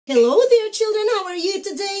Hello there, children. How are you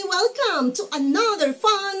today? Welcome to another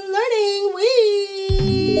fun learning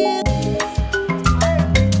week.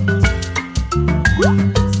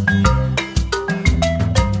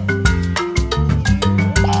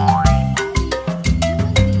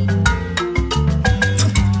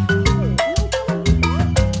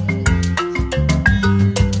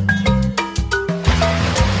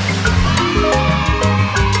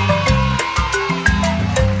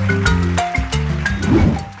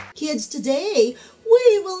 Kids, today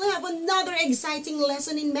we will have another exciting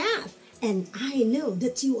lesson in math, and I know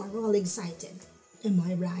that you are all excited. Am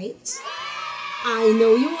I right? I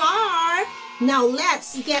know you are. Now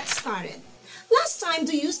let's get started. Last time,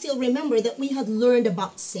 do you still remember that we had learned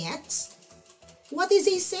about sets? What is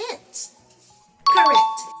a set?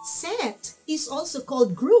 Correct. Set is also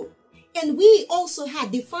called group. And we also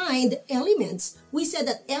had defined elements. We said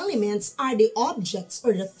that elements are the objects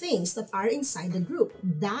or the things that are inside the group.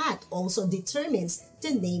 That also determines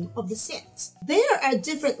the name of the set. There are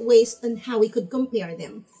different ways on how we could compare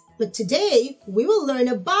them. But today, we will learn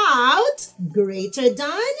about greater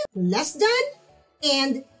than, less than,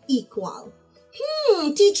 and equal.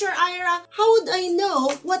 Teacher Ira, how would I know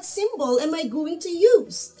what symbol am I going to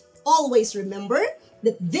use? Always remember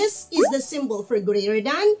that this is the symbol for greater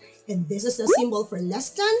than, and this is the symbol for less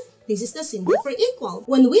than, this is the symbol for equal.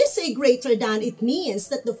 When we say greater than, it means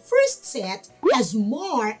that the first set has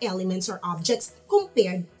more elements or objects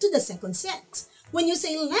compared to the second set. When you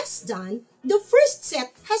say less than, the first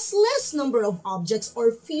set has less number of objects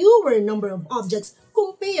or fewer number of objects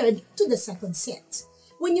compared to the second set.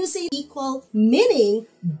 When you say equal, meaning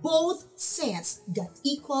both sets got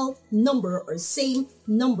equal number or same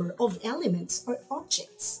number of elements or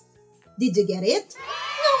objects. Did you get it? Now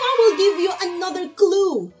I will give you another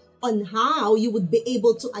clue on how you would be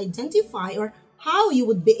able to identify or how you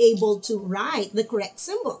would be able to write the correct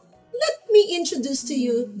symbol. Let me introduce to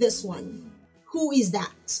you this one. Who is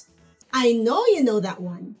that? I know you know that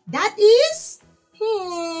one. That is?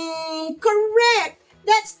 Correct.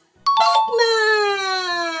 That's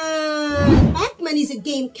Pac-Man! Pac-Man is a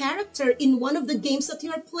game character in one of the games that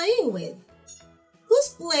you are playing with.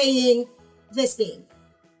 Who's playing this game?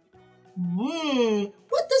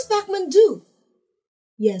 What does Pac-Man do?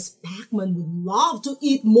 Yes, Pac-Man would love to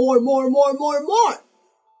eat more.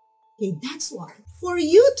 Okay, that's why. For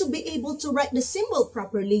you to be able to write the symbol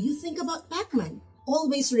properly, you think about Pac-Man.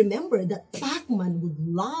 Always remember that Pac-Man would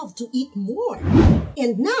love to eat more.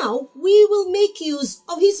 And now, we will make use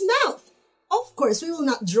of his mouth. Of course, we will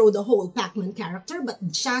not draw the whole Pac-Man character, but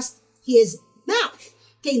just his mouth.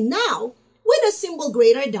 Okay, now, with a symbol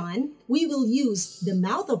greater than, we will use the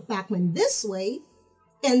mouth of Pac-Man this way,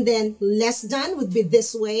 and then less than would be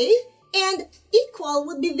this way, and equal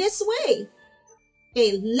would be this way.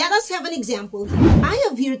 Okay, let us have an example here. I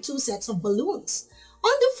have here two sets of balloons.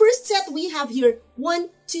 On the first set, we have here 1,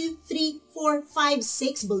 2, 3, 4, 5,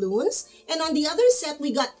 6 balloons. And on the other set,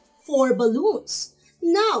 we got 4 balloons.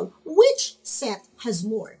 Now, which set has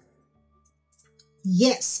more?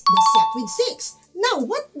 Yes, the set with 6. Now,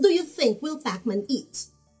 what do you think will Pac-Man eat?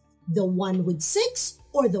 The one with 6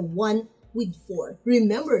 or the one with 4?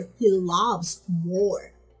 Remember, he loves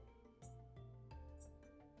more.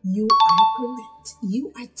 You are correct.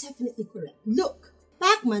 You are definitely correct. Look.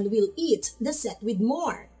 Pac-Man will eat the set with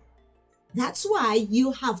more. That's why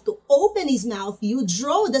you have to open his mouth. You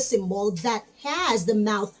draw the symbol that has the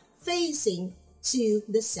mouth facing to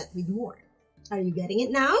the set with more. Are you getting it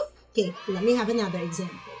now? Okay, let me have another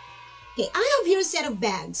example. Okay, I have here a set of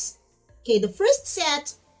bags. Okay, the first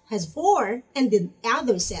set has 4 and the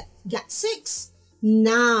other set got 6.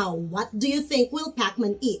 Now, what do you think will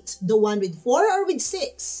Pac-Man eat? The one with 4 or with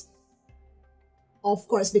 6? Of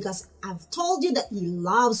course, because I've told you that he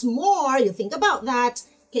loves more, you think about that.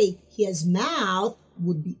 Okay, his mouth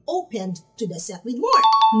would be opened to the set with more.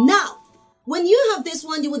 Now, when you have this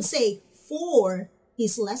one, you would say 4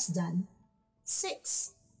 is less than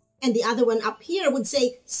 6. And the other one up here would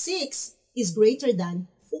say 6 is greater than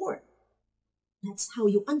 4. That's how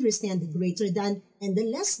you understand the greater than and the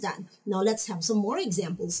less than. Now, let's have some more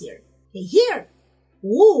examples here. Okay, here.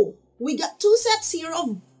 Whoa, we got 2 sets here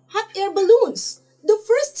of hot air balloons. The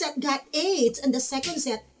first set got 8 and the second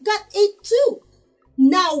set got 8 too.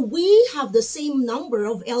 Now we have the same number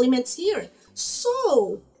of elements here.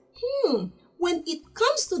 So, when it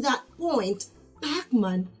comes to that point,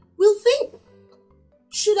 Pac-Man will think,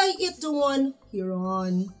 should I eat the one here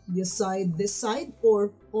on this side,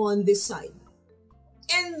 or on this side?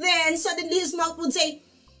 And then suddenly his mouth would say,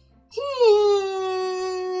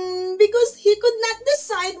 because he could not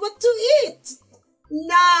decide what to eat.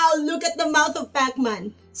 Now, look at the mouth of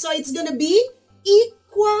Pac-Man. So, it's gonna be equal.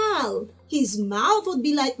 equal. His mouth would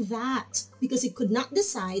be like that because he could not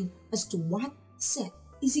decide as to what set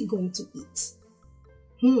is he going to eat.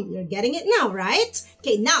 You're getting it now, right?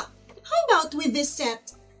 Okay, now, how about with this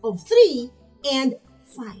set of 3 and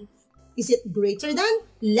 5? Is it greater than,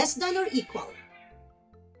 less than, or equal?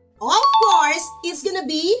 Of course, it's gonna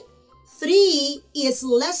be 3 is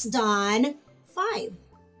less than 5.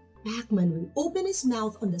 Pac-Man will open his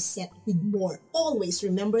mouth on the set with more. Always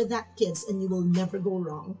remember that, kids, and you will never go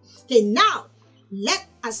wrong. Okay, now, let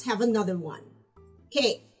us have another one.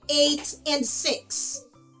 Okay, 8 and 6.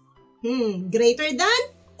 Greater than,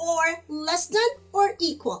 or less than, or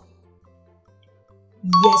equal?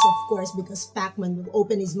 Yes, of course, because Pac-Man will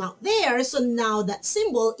open his mouth there. So now that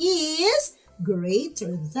symbol is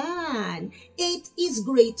greater than. 8 is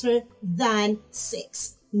greater than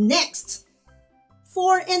 6. Next,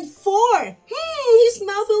 4 and 4. His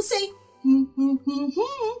mouth will say,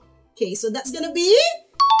 Okay, so that's gonna be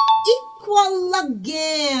equal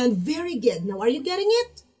again. Very good. Now, are you getting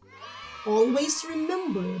it? Always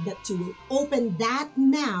remember that you will open that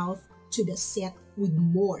mouth to the set with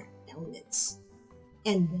more elements.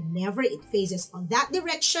 And whenever it faces on that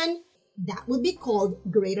direction, that would be called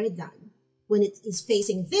greater than. When it is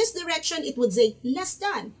facing this direction, it would say less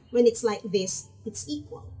than. When it's like this, it's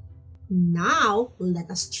equal. Now,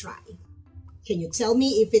 let us try. Can you tell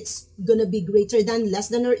me if it's gonna be greater than, less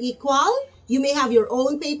than, or equal? You may have your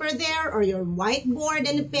own paper there or your whiteboard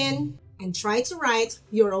and a pen and try to write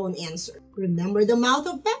your own answer. Remember the mouth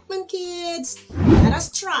of Pac-Man, kids. Let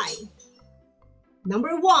us try.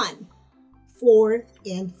 Number 1, 4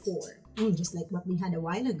 and 4. Just like what we had a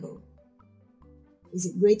while ago. Is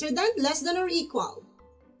it greater than, less than, or equal?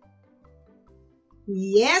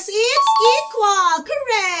 Yes, it's equal.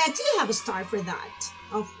 Correct. You have a star for that.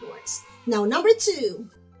 Of course. Now, number 2.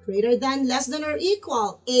 Greater than, less than, or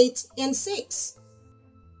equal? 8 and 6.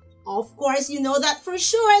 Of course, you know that for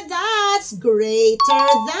sure. That's greater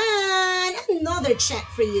than. Another check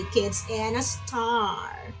for you, kids, and a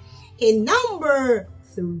star. Okay, number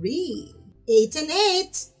 3. 8 and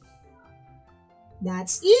 8.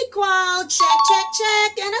 That's equal. Check, check,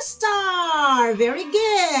 check, and a star. Very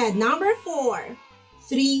good. Number 4.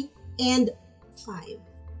 3 and 5.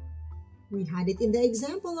 We had it in the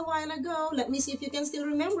example a while ago. Let me see if you can still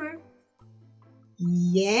remember.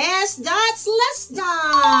 Yes, that's less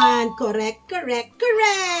than. Correct, correct,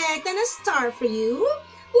 correct. And a star for you.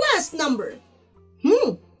 Last number.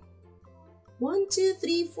 1, 2,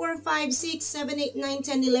 3, 4, 5, 6, 7, 8, 9,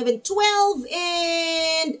 10, 11, 12,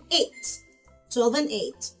 and 8. 12 and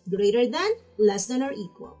 8. Greater than, less than, or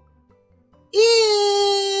equal?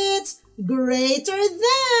 It's greater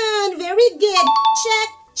than. Very good. Check,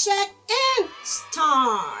 check, and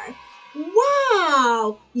star.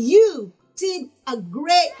 Wow! You did a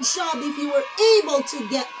great job if you were able to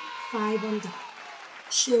get 5 on that.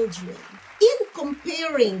 Children, in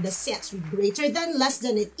comparing the sets with greater than, less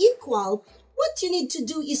than, and equal, what you need to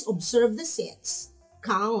do is observe the sets,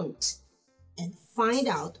 count, and find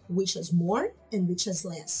out which has more and which has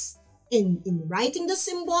less. And in writing the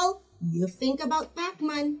symbol, you think about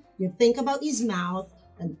Pac-Man, you think about his mouth,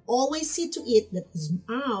 and always see to it that his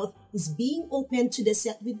mouth is being opened to the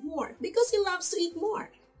set with more because he loves to eat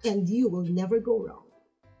more. And you will never go wrong.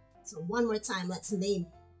 So one more time, let's name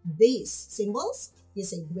these symbols. You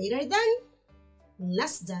say greater than,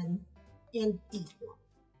 less than, and equal.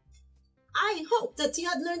 I hope that you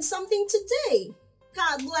had learned something today.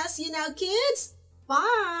 God bless you now, kids.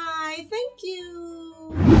 Bye. Thank you.